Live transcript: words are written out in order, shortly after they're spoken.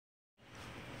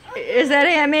Is that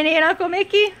Aunt Minnie and Uncle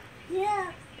Mickey?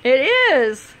 Yeah. It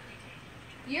is.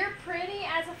 You're pretty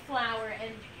as a flower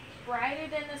and brighter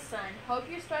than the sun. Hope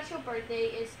your special birthday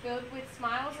is filled with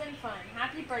smiles and fun.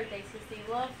 Happy birthday, Sissy.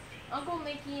 Love, Uncle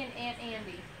Mickey and Aunt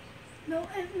Andy. No,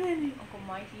 Aunt Minnie. Uncle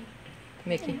Mikey.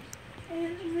 Mickey.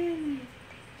 Aunt Minnie.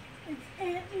 It's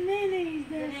Aunt Minnie.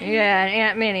 Yeah, and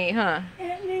Aunt Minnie, huh?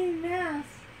 Aunt Minnie Mouse.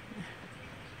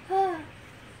 Huh.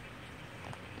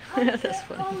 That's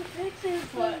funny. All the pictures.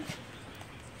 What?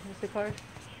 What's the card?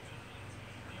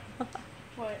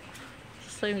 What?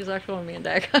 Same exact one me and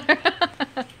Dad got her.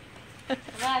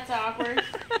 That's awkward.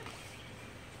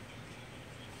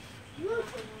 Look,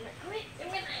 Wait a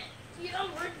minute. You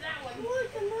don't work that one. look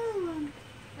another one.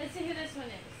 Let's see who this one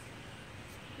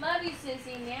is. Love you,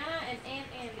 Sissy, Nana, and Aunt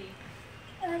Andy.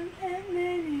 Aunt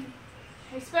Minnie.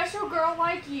 A special girl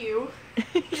like you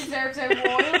deserves a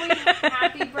royally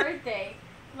happy birthday.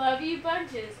 Love you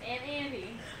bunches, Aunt Andy.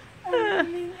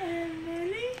 Aunt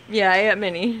Minnie. Yeah, Aunt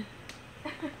Minnie.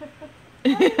 I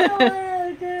know how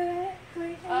to do it.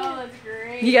 Great Oh, aunt. that's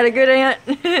great. You got a good aunt?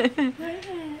 Great aunt.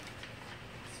 I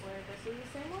swear this is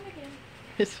the same one again.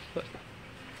 It's funny.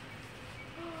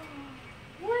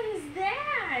 What is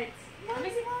that? Let me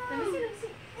see. Let me see. Let me see.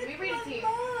 Let me read it to you.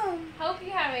 Mom. Hope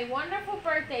you have a wonderful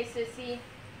birthday, Sissy.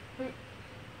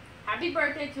 Happy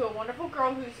birthday to a wonderful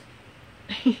girl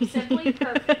who's simply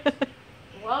perfect.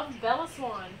 Love, Bella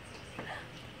Swan.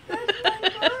 That's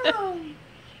my mom.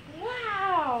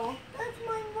 Wow. That's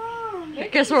my mom. I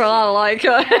guess we're a lot alike,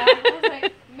 huh? Yeah, I was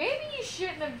like, maybe you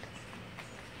shouldn't have.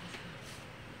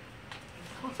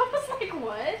 I was like,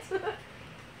 what?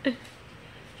 This is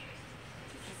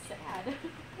sad.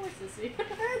 Poor Sissy. That's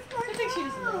I think she my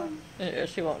doesn't know. mom. Yeah,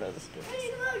 she won't know the story.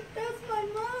 Hey, look, that's my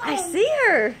mom. I see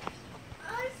her.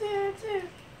 I see her too.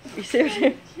 You see her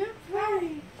too? You're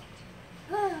pretty.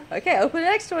 Huh. Okay, open the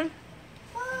next one.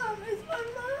 Mom, it's my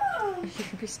mom. You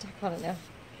can be stuck on it now.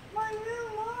 My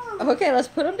real mom. Okay, let's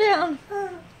put them down. Huh.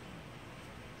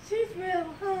 She's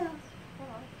real, huh? Hold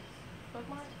on.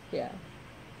 Bookmark? Yeah.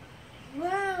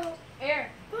 Wow.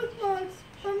 Air. Bookmarks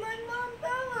for my mom,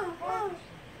 Bella. Huh.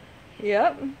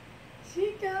 Yep.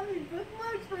 She got me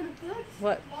bookmarks for the books.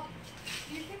 What?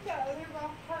 Do you think that other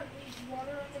golf cart needs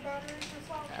water on the batteries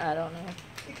or something? I don't know.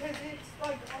 Because it's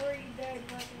like already dead.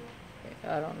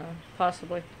 I don't know.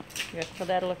 Possibly. You have to put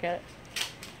that to look at it.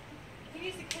 He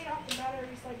needs to clean off the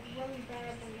batteries like really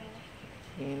bad.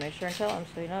 You need to make sure and tell him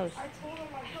so he knows. I told him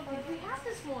like, We have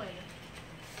this one.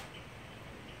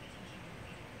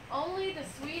 Only the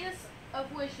sweetest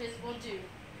of wishes will do.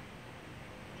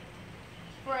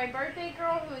 For a birthday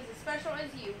girl who is as special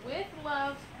as you. With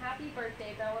love, happy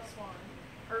birthday, Bella Swan.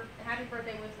 Or happy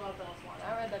birthday with love, Bella Swan. I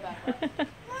read that backwards.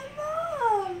 My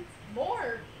mom.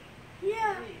 More.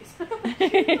 Yeah. Please.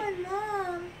 She's my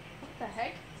mom. What the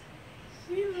heck?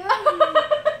 She loves me.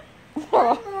 My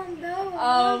mom, Bella.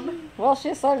 loves me. Well,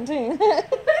 she's 17.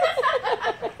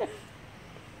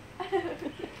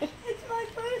 It's my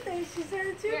birthday. She said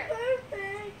it's your Here.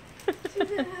 birthday. She said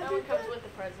That happy one comes birthday. with the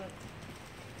present.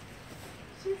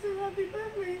 She said happy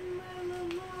birthday, my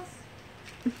little mouse.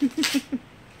 And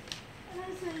I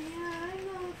said, yeah, I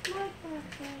know it's my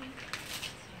birthday.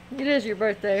 It is your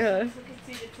birthday, huh? So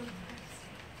conceited sometimes.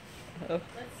 Oh.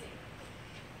 Let's see.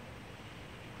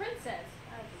 Princess.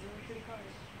 That's a really pretty card.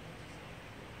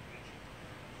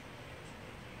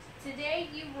 Today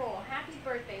you rule. Happy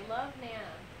birthday. Love,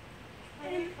 Nana. how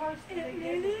many cards did they Aunt give me?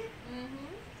 Minnie? Mm-hmm.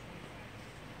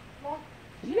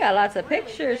 You got lots of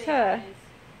pictures, huh?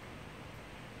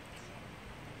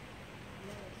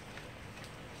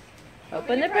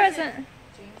 Open the present.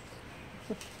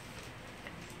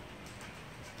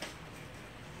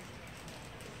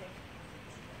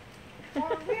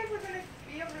 Are we ever going to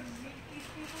be able to meet these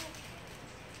people?